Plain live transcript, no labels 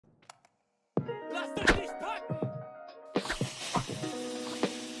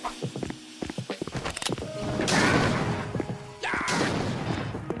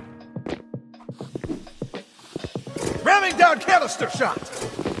down canister shot!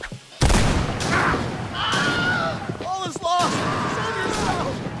 All is lost! Save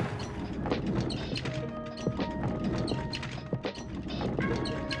yourself!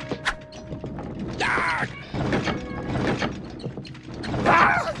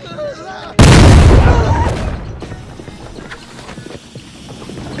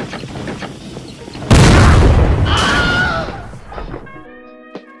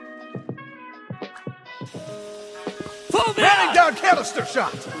 Ramming down canister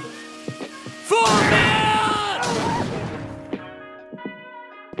shot! Vorwärts!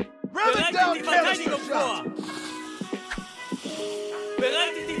 Ramming down canister shot!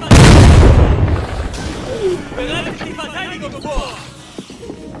 Bereitet die Verteidigung vor!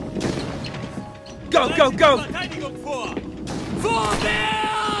 Go, go, go! Verteidigung vor!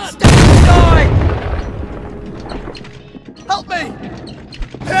 Vorwärts! Die! Help me!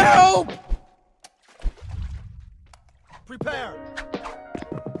 Help! Prepare!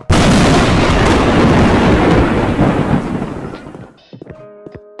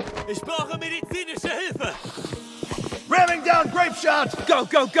 Ich brauche medizinische Hilfe! Ramming down grape shot! Go,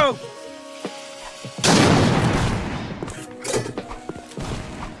 go, go!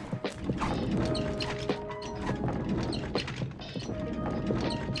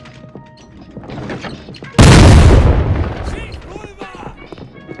 Schießpulver!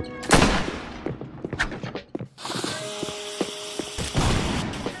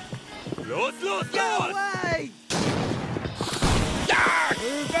 Los, los, Get los! away!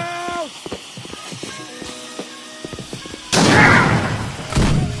 Move out!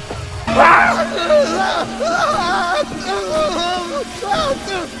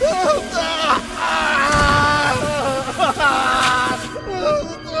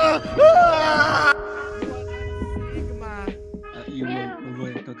 You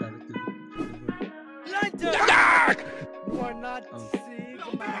will tocar tu. You are not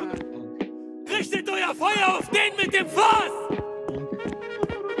Sigma. Richtet euer Feuer auf den mit dem Fass!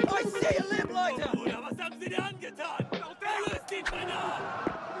 I see a limb, Leute! Bruder, was haben sie dir angetan? Erlöst ihn, Männer!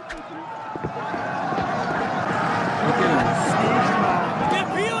 Der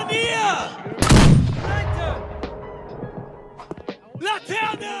Pionier!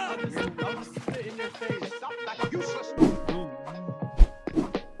 Laterne!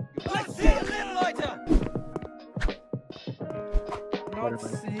 I see a limb, Leute! Not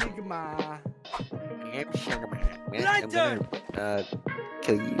Sigma. Lantern!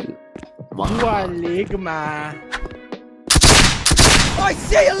 Kill you. You are Ligma. I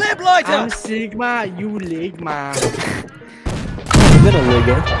see a limb, Leute! I'm Sigma, you Ligma. I'm gonna lig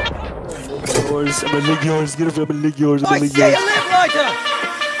it. Yours. I'm gonna lig yours. Get up, I'm gonna lig yours. I'm I gonna lig see a yours. limb, Leute!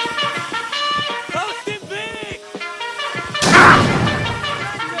 Aus dem Weg!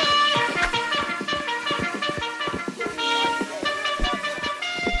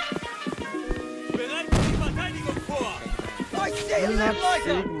 Bereitet die Verteidigung vor! I see a You're limb, not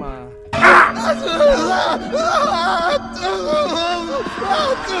Leute! Sigma.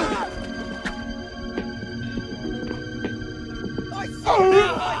 I see a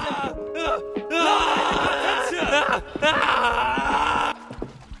limb, Leute!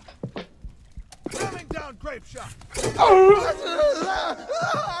 Ramming down grape shot!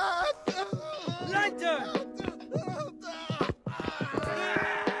 Lantern!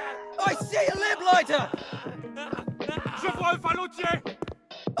 I see a limb, Leute! Je vois un falloutier!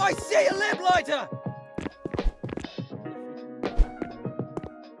 I see a limb, Leute!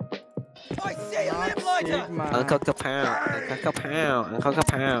 I see a limb, Leute! Sigma. Uncle Kapow. Uncle Kapow. Uncle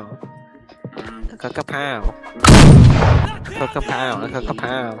Kapow. Uncle Kapow. Uncle Kapow. Uncle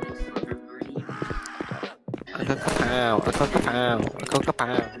Kapow. Uncle Kapow. Uncle Kapow. Uncle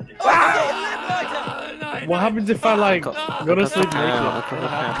Kapow. I see a limb, Leute! What happens if I like go to sleep naked? Uncle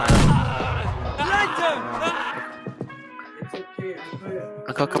Kapow. Lantern!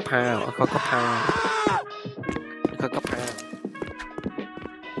 Uncle Kapow. Uncle Kapow. Uncle Kapow.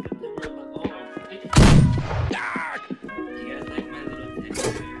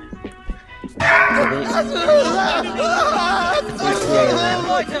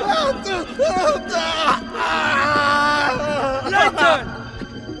 Lantern!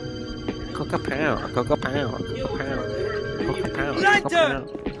 Uncle Kapow. Uncle Kapow. Uncle Kapow. Uncle Kapow. Lantern!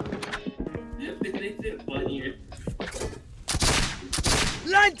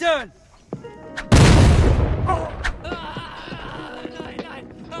 Lantern!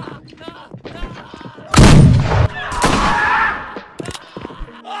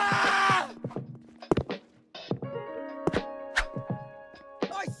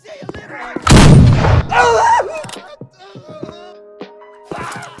 I see a limb, Leute!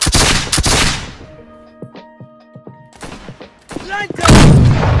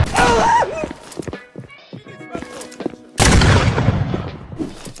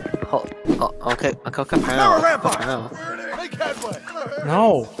 Okay, kapow. Make headway.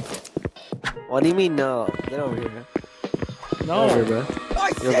 No. What do you mean no? Get over here. No. Get over here, bro.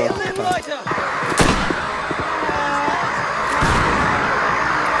 I see a limb lighter!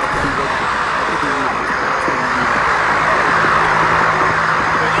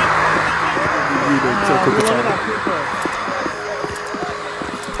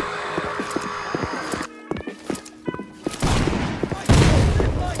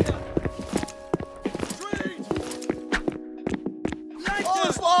 All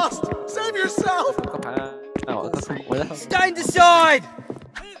is lost. Save yourself. Where the hell? Stand aside!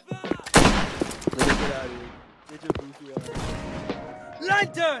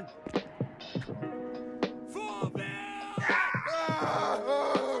 Lantern!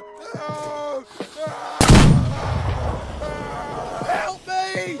 Help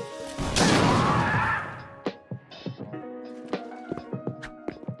me.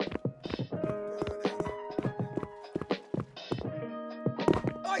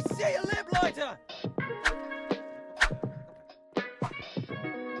 I see a limb lighter!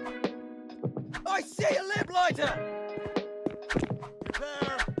 I see a limb lighter!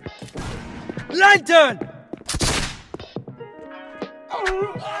 Prepare. Lantern!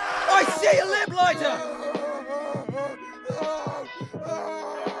 I see a limb lighter!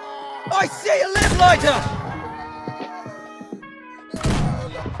 I see a limb lighter!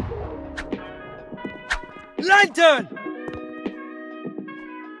 Lantern!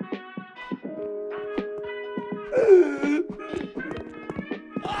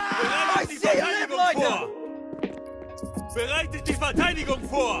 I see a limb lighter! Bereitet die Verteidigung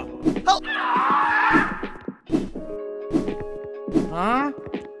vor! Huh?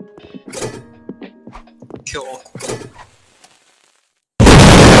 Kill.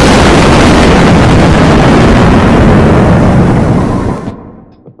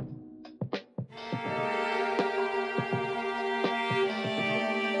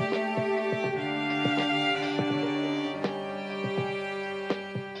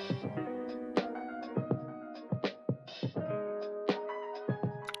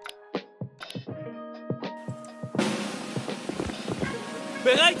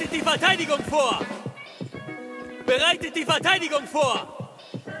 Bereitet die Verteidigung vor! Bereitet die Verteidigung vor!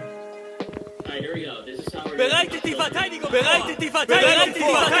 Bereitet die Verteidigung vor! Bereitet die Verteidigung vor! Bereitet die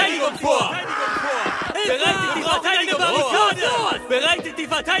Verteidigung vor! Bereitet die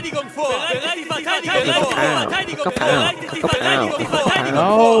Verteidigung vor! Bereitet die Verteidigung vor! Bereitet die Verteidigung vor!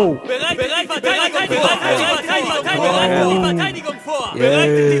 No. Bereitet die Verteidigung vor! Bereitet die Verteidigung vor!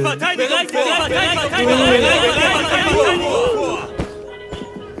 Bereitet die Verteidigung vor!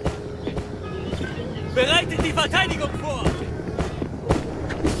 Bereitet die Verteidigung vor!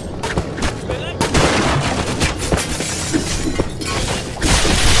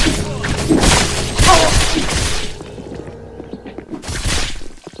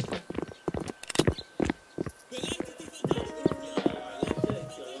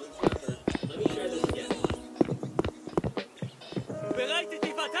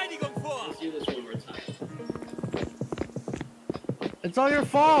 It's all your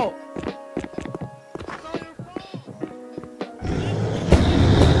fault.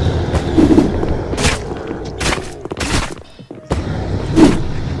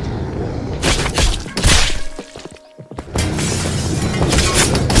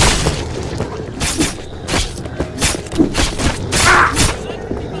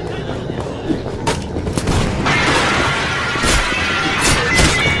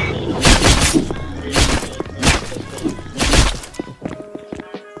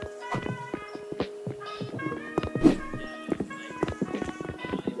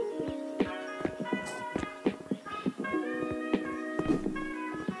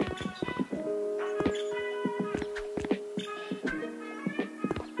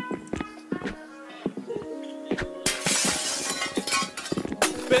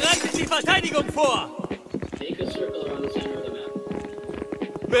 Bereitet die Verteidigung vor!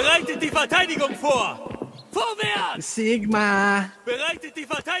 Bereitet die Verteidigung vor! Vorwärts! Sigma. Bereitet die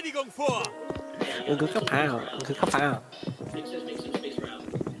Verteidigung vor! Kapow.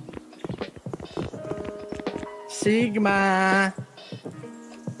 Sigma.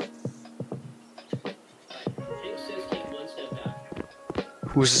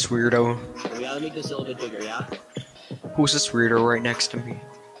 Who's this weirdo? We gotta make this a little bit bigger, yeah? Who's this weirdo right next to me?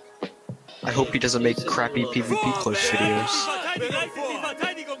 I hope he doesn't make crappy PvP close videos. Bereitet die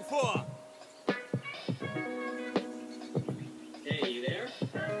Verteidigung vor! Hey, you there?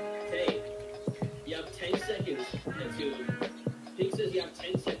 Hey, you have 10 seconds to... Pink says you have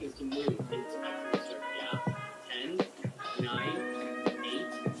 10 seconds to move and attack the circle, yeah? 10, 9,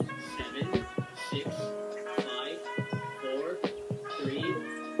 8, 7,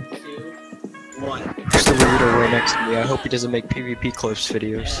 right next to me. I hope he doesn't make PvP close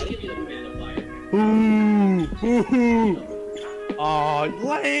videos. I'll give you the command of fire. Ooh. Aw,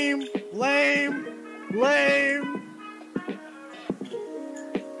 lame.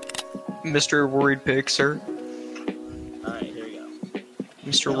 Mr. Worriedpig, sir. Alright, here we go.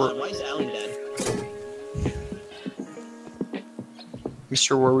 Mr. Why is Alan dead?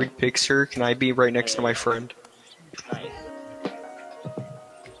 Mr. Worriedpig, sir, can I be right next to my friend? Alright.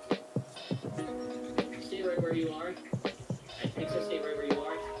 Stay right where you are. I think so, stay right where you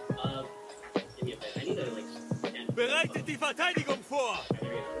are. Give me a bit. I need to, like, stand. Bereitet die Verteidigung vor! There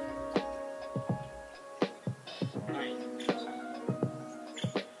we go. Alright.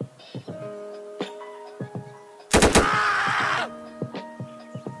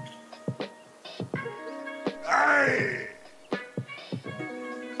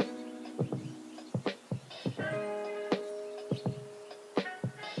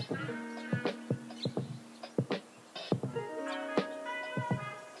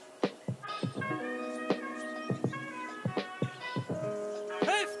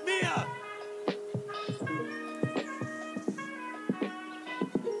 Helft mir!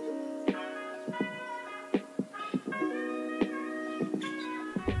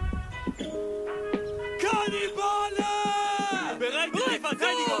 Kannibale! Bereitet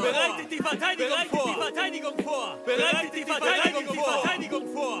die Verteidigung vor! Bereitet die Verteidigung vor! Bereitet die Verteidigung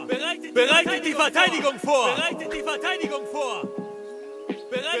vor! Bereitet die Verteidigung vor! Bereitet die Verteidigung vor!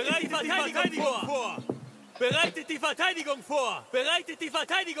 Bereitet die Verteidigung vor! Bereitet die Verteidigung vor! Bereitet die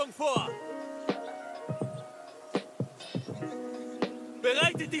Verteidigung vor!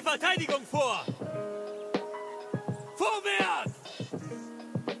 Bereitet die Verteidigung vor! Vorwärts!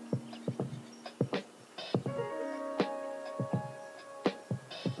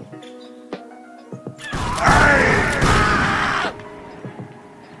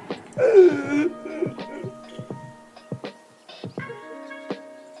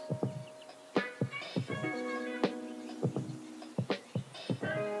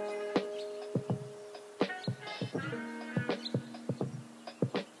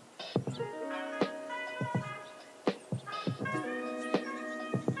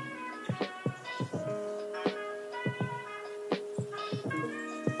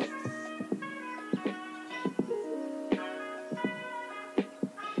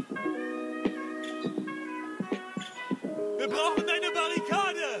 Wir brauchen eine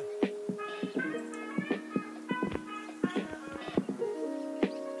Barrikade!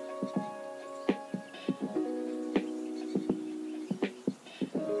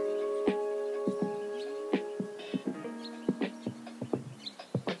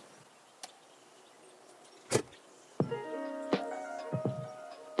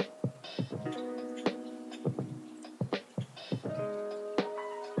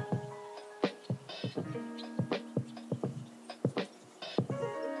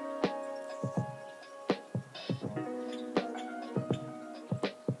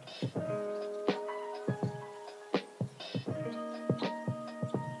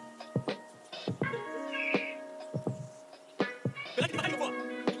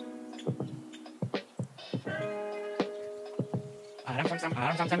 Bereitet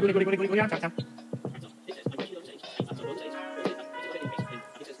die Verteidigung vor!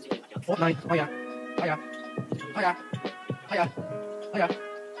 Fortnite. Oh yeah.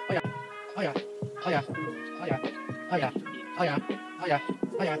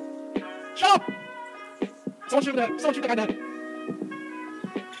 Shut up! Someone shoot the guy dead.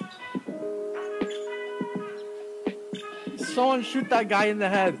 Someone shoot that guy in the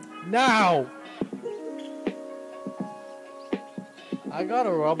head now. I got a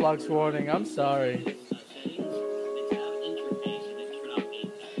Roblox warning. I'm sorry.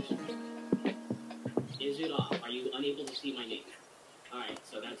 Is it off? Are you unable to see my name? Alright,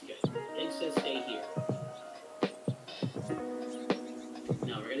 so that's good. It says stay here.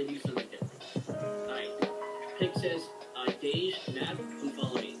 Now we're gonna do something different. Alright. Pig says, Dej, map, come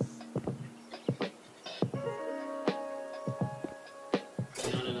follow me.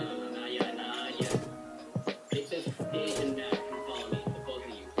 No, not yet. Pig says, Dej and map, come follow me. The both of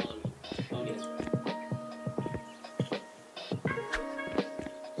you, follow me. Follow me this way.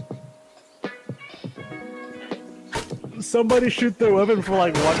 Somebody shoot their weapon for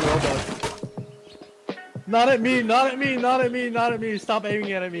like 1 Robux. Not at me. Stop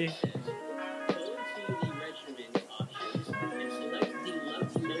aiming at me. Go to the regiment options and select the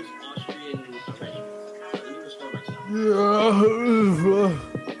leftmost Austrian regiment. Let me restore myself. I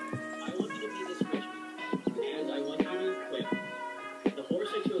want you to be this regiment, and I want you to equip the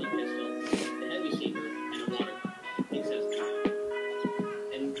horse artillery pistol, the heavy saber, and a water gun. It says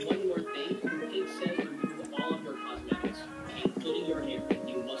and one more thing, it says remove all of your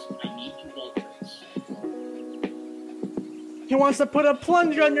He wants to put a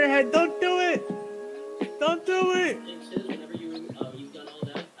plunger on your head. Don't do it. Don't do it. Pig says whenever you've done all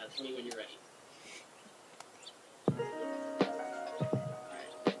that, tell me when you're ready.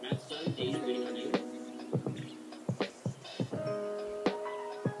 Alright, Matt's done. Dave's waiting on you.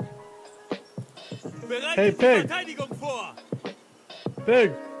 Hey, Pig.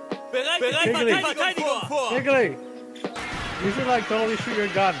 Pig. Piggly. You should like totally shoot your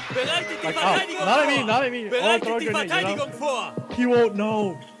gun. Like out. Not at me, not at me. Oh, throw a grenade, you know? He won't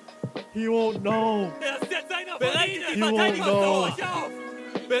know. He won't know. He won't know.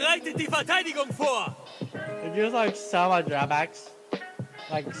 Bereitet die Verteidigung vor! It gives like so much drawbacks.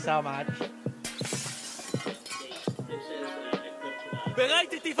 Like so much.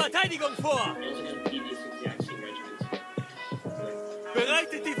 Bereitet die Verteidigung vor!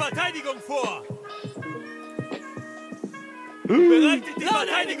 Bereitet die Verteidigung vor! Bereitet die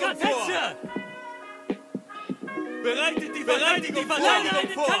Verteidigung vor! Bereitet die Verteidigung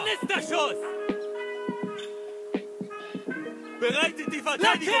vor! Kanisterschuss! Bereitet die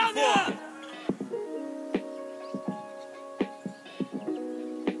Verteidigung vor!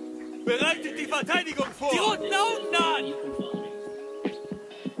 Bereitet die Verteidigung vor! Die roten Augen an!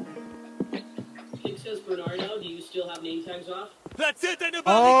 Pig says, Bernardo, do you still have name tags off? Platziert eine Barrikade!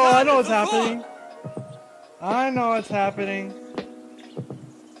 Oh, I know what's happening. I know what's happening.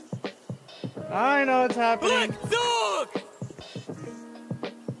 I know what's happening. Rückzug!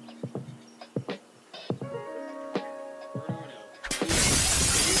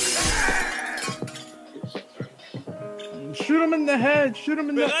 Shoot him in the head. Shoot him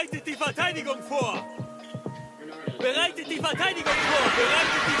in the... Bereitet die Verteidigung vor! Bereitet die Verteidigung vor!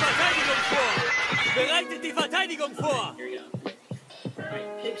 Bereitet die Verteidigung vor! Bereitet die Verteidigung vor! Here we go.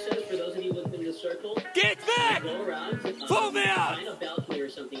 Alright, Pig says, for those of you within the circle, Geht weg! go around, Vorwärts! find a balcony or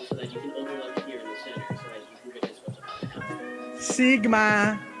something so that you can overlook here in the center, so that you can witness what's about to happen.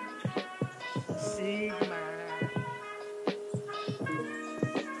 Sigma. Sigma.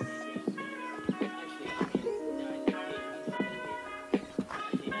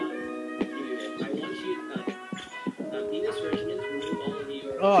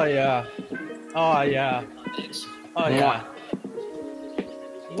 Oh yeah. Oh yeah. Oh yeah.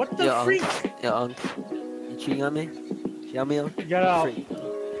 What the freak? Yeah, you cheating on me? Yeah, me on? Get out. Freak.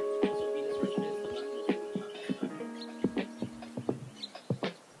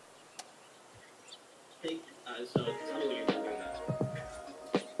 So tell me when you're done doing that.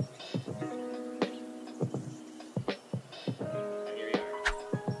 Here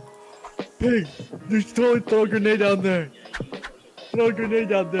we are. Pig, you totally throw a grenade down there. Throw a grenade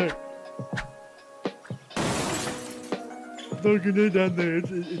down there. Throw a grenade down there.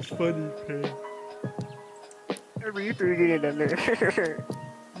 It's funny, Pig. You threw a grenade down there.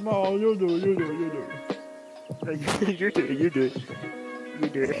 No, you do. You do it.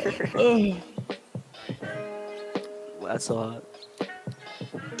 Ugh. That's so hot.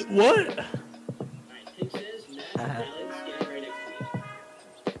 What? Alright, Pig says, Matt, Alex, stand right next to me.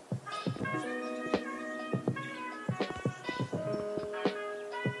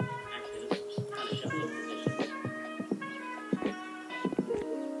 Actually, let's just kind of shuffle positions.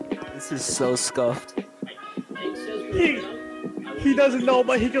 This is so scuffed. Pig says, He doesn't know,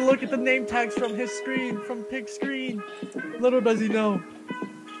 but he can look at the name tags from his screen, from Pig's screen. Little does he know.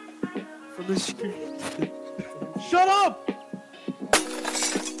 From the screen. Shut up!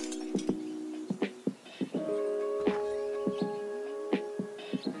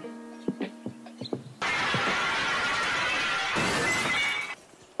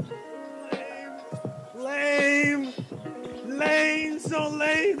 Lame! Lame! So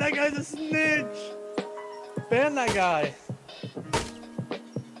lame! That guy's a snitch! Ban that guy!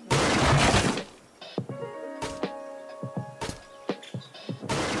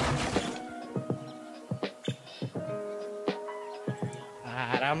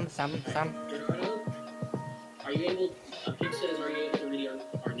 Bernardo, are you able, Pig says, are you able to read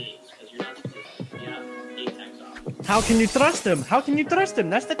our names? Because you're not supposed to. You have name tags off. How can you trust him? How can you trust him?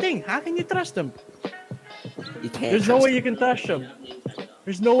 That's the thing. How can you trust him? You can't. There's no trust way you can trust him. You have name tags off.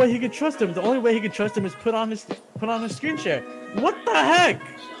 There's no way he can trust him. The only way he can trust him is put on his screen share. What the heck? So,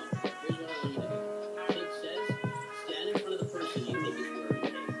 here's what I want you to do. Pig says, stand in front of the person you think is wearing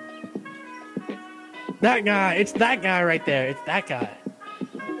the That guy. It's that guy right there. It's that guy.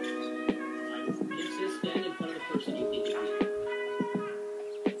 Pig says, stand in front of the person you think is wearing.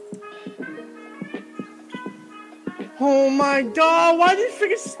 Oh my god. Why did you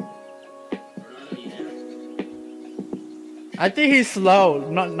figure... Bernardo, you there? I think he's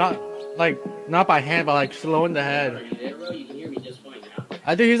slow. Not by hand, but like slow in the Are head. you there, bro? You can hear me just fine now.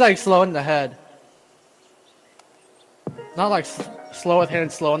 I think he's like slow in the head. Not like slow with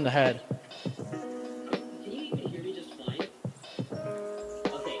hand, slow in the head. Can you even hear me just fine?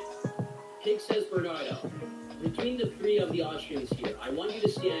 Okay. Pig says Bernardo. Between the three of the Austrians here, I want you to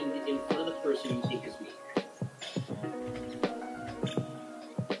stand in front of the person you think is me.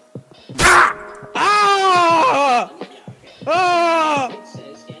 Ah! Ah! Pig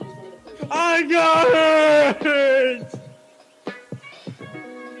says stand in front of the person. I got it!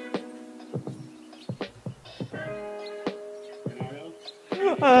 Bernardo?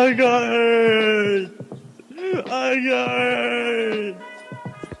 I got hurt! I got hurt!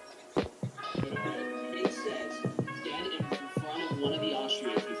 Pig says stand in front of one of the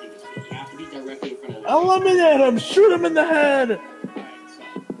Austrians you think is me. You have to be directly in front of them. Eliminate him! Shoot him in the head! Alright, so.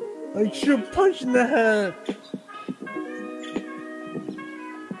 Like shoot punch in the head!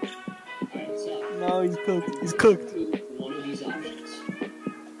 Alright, so. No, he's cooked. He's cooked. Choose one of these options.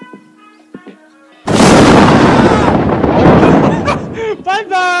 Bye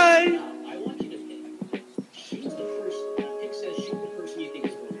bye! Now, I want you to pick. Shoot the person. Pig says shoot the person you think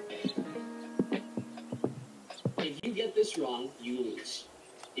is Worriedpig. If you get this wrong, you lose.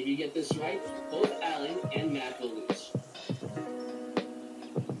 If you get this right, both Alan and Matt will lose.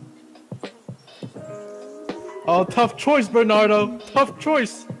 Oh, tough choice, Bernardo. Tough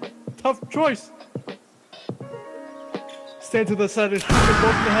choice. Tough choice. Stand to the side and shoot them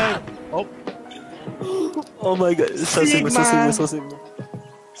both in the head. Oh. Oh my god. So Sigma, so Sigma, so Sigma.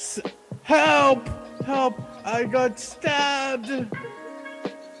 Help! Help! I got stabbed! Alright,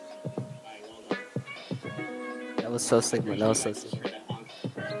 well done. That was so Sigma, that was so Sigma.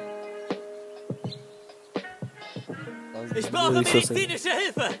 That Ich was brauche really so Sigma. medizinische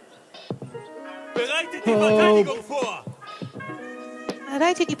Hilfe! Bereitet die Verteidigung vor!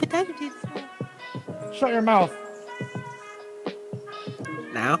 Shut your mouth.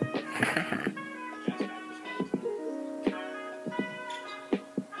 Now?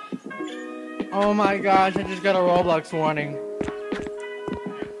 Oh my gosh, I just got a Roblox warning.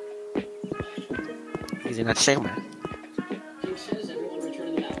 Using that Sigma. Pig says everyone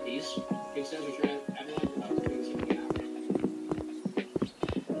return the map, please. Pig says return everyone return the map.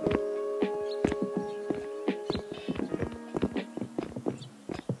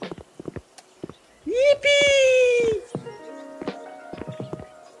 Yippee!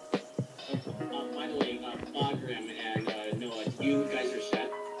 By the way, Bagram and Noah, you guys are set.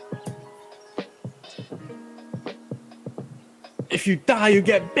 If you die, you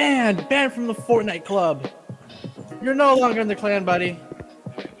get banned! Banned from the Fortnite club! You're no longer in the clan, buddy.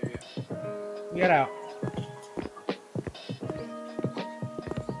 Alright, there you go. Get out.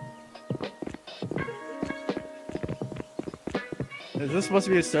 Is this supposed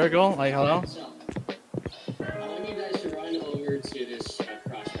to be a circle? Like, hello? So, I want you guys to run over to this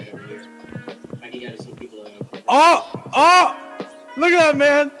cross right over here. I can get some people to... Oh! Oh! Look at that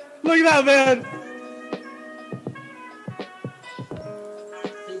man! Look at that man!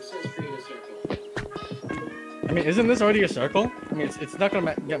 Pig says create a circle. I mean, isn't this already a circle? I mean, it's not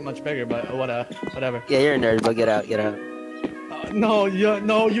gonna get much bigger, but whatever. Yeah, you're a nerd, but get out, get out. No,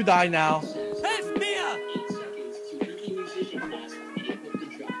 you die now. Says Helft mir! 8 seconds to rookie musician class and equip the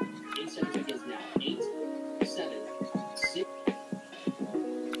drum. 8 seconds begins now. 8, 7, 6.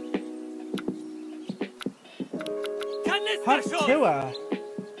 Kanisterschuss! Killer.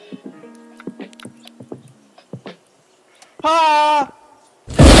 Ha!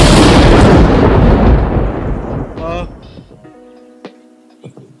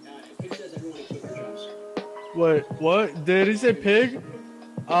 Pig says everyone equip your drums. Wait, what? Did he say pig?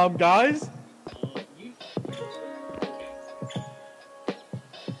 Guys? You... Okay.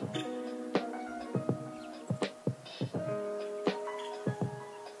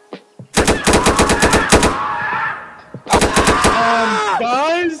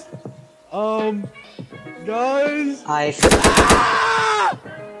 Guys? Guys?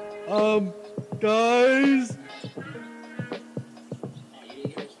 Guys? You didn't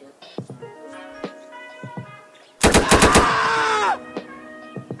hear a story?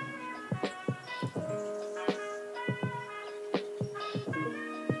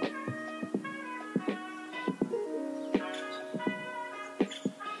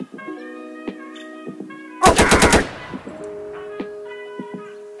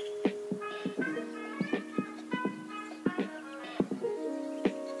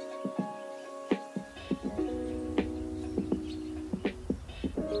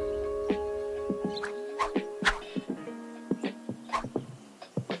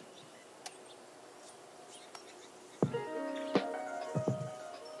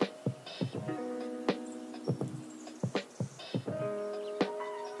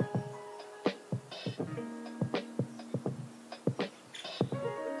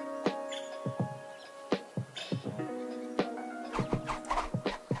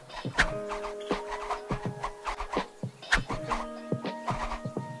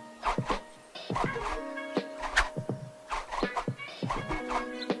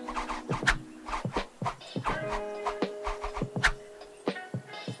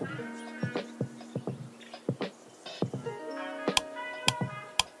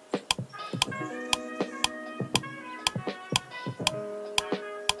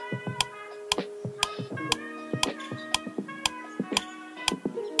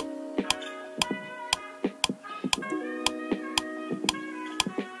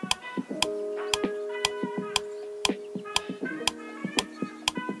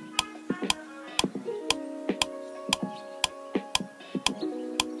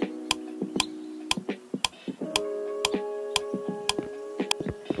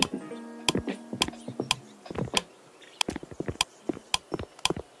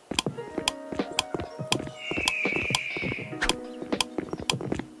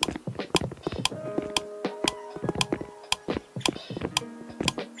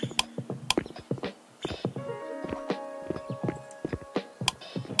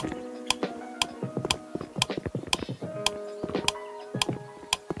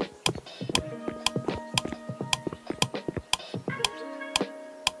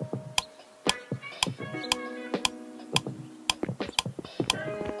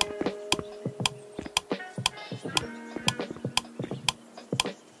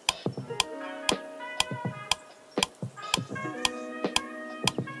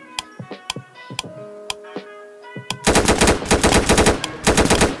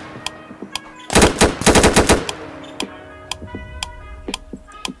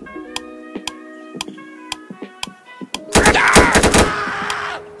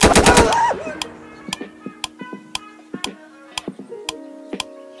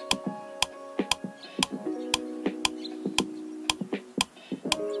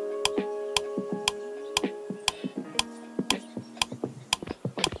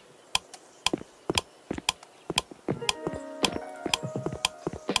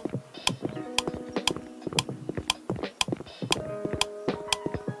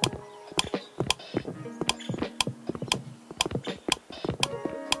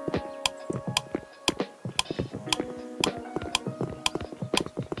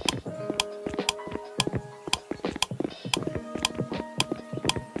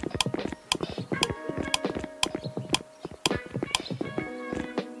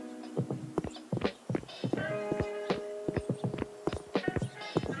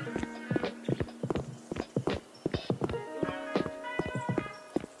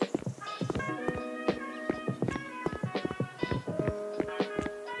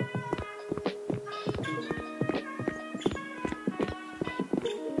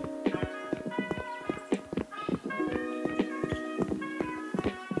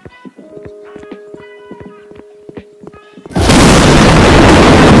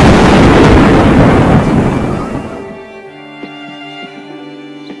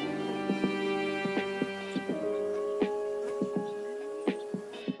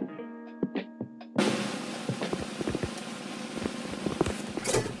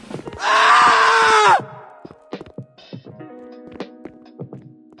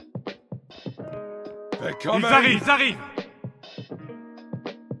 Ils arrivent, ils arrivent.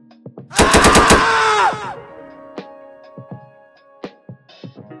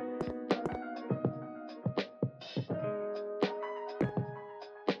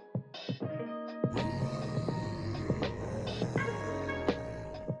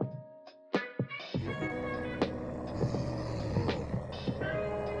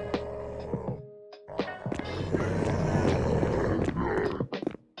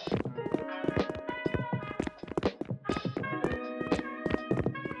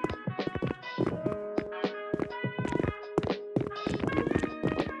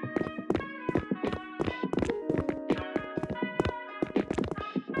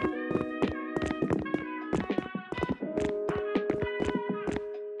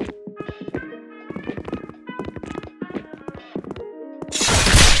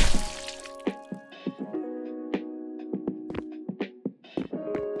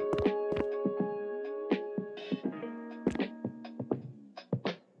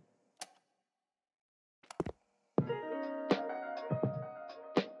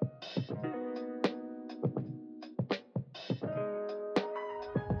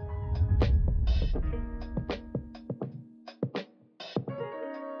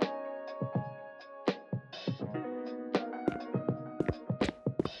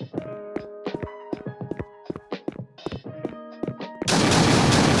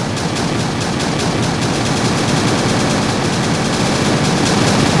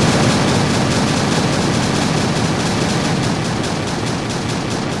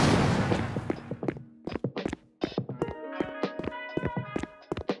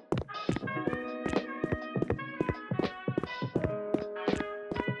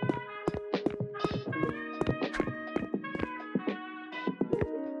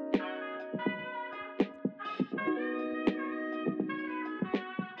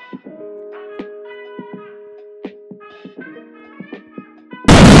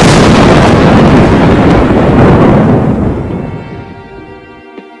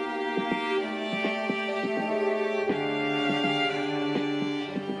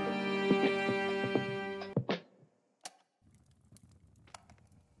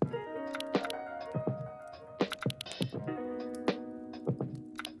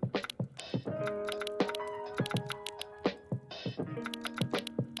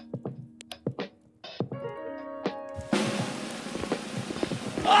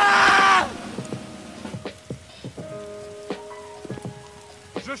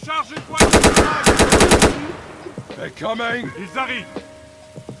 Je charge une pointe de grenade. They're coming. Ils arrivent.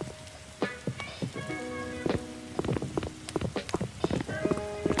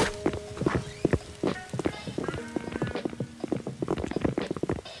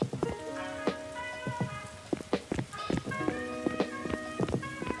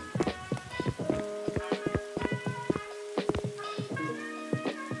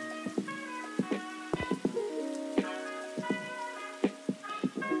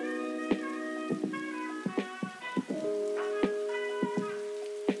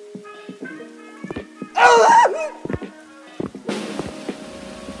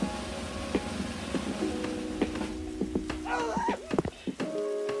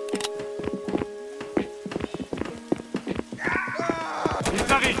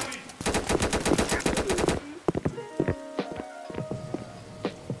 Ils arrivent.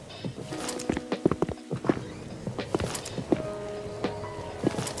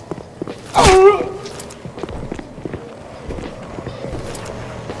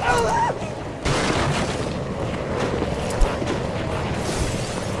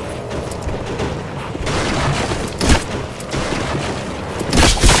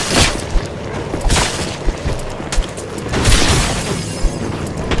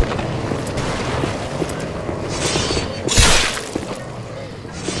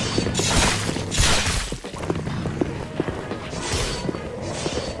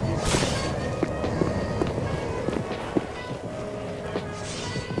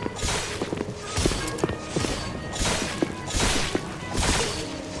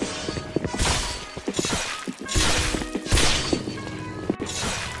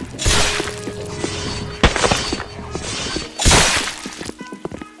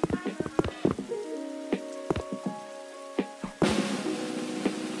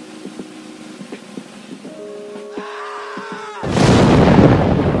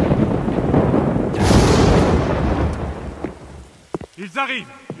 Ils arrivent.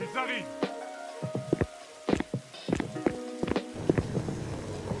 Ils arrivent.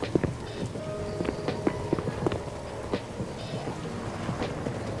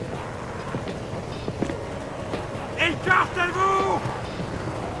 Écartez-vous!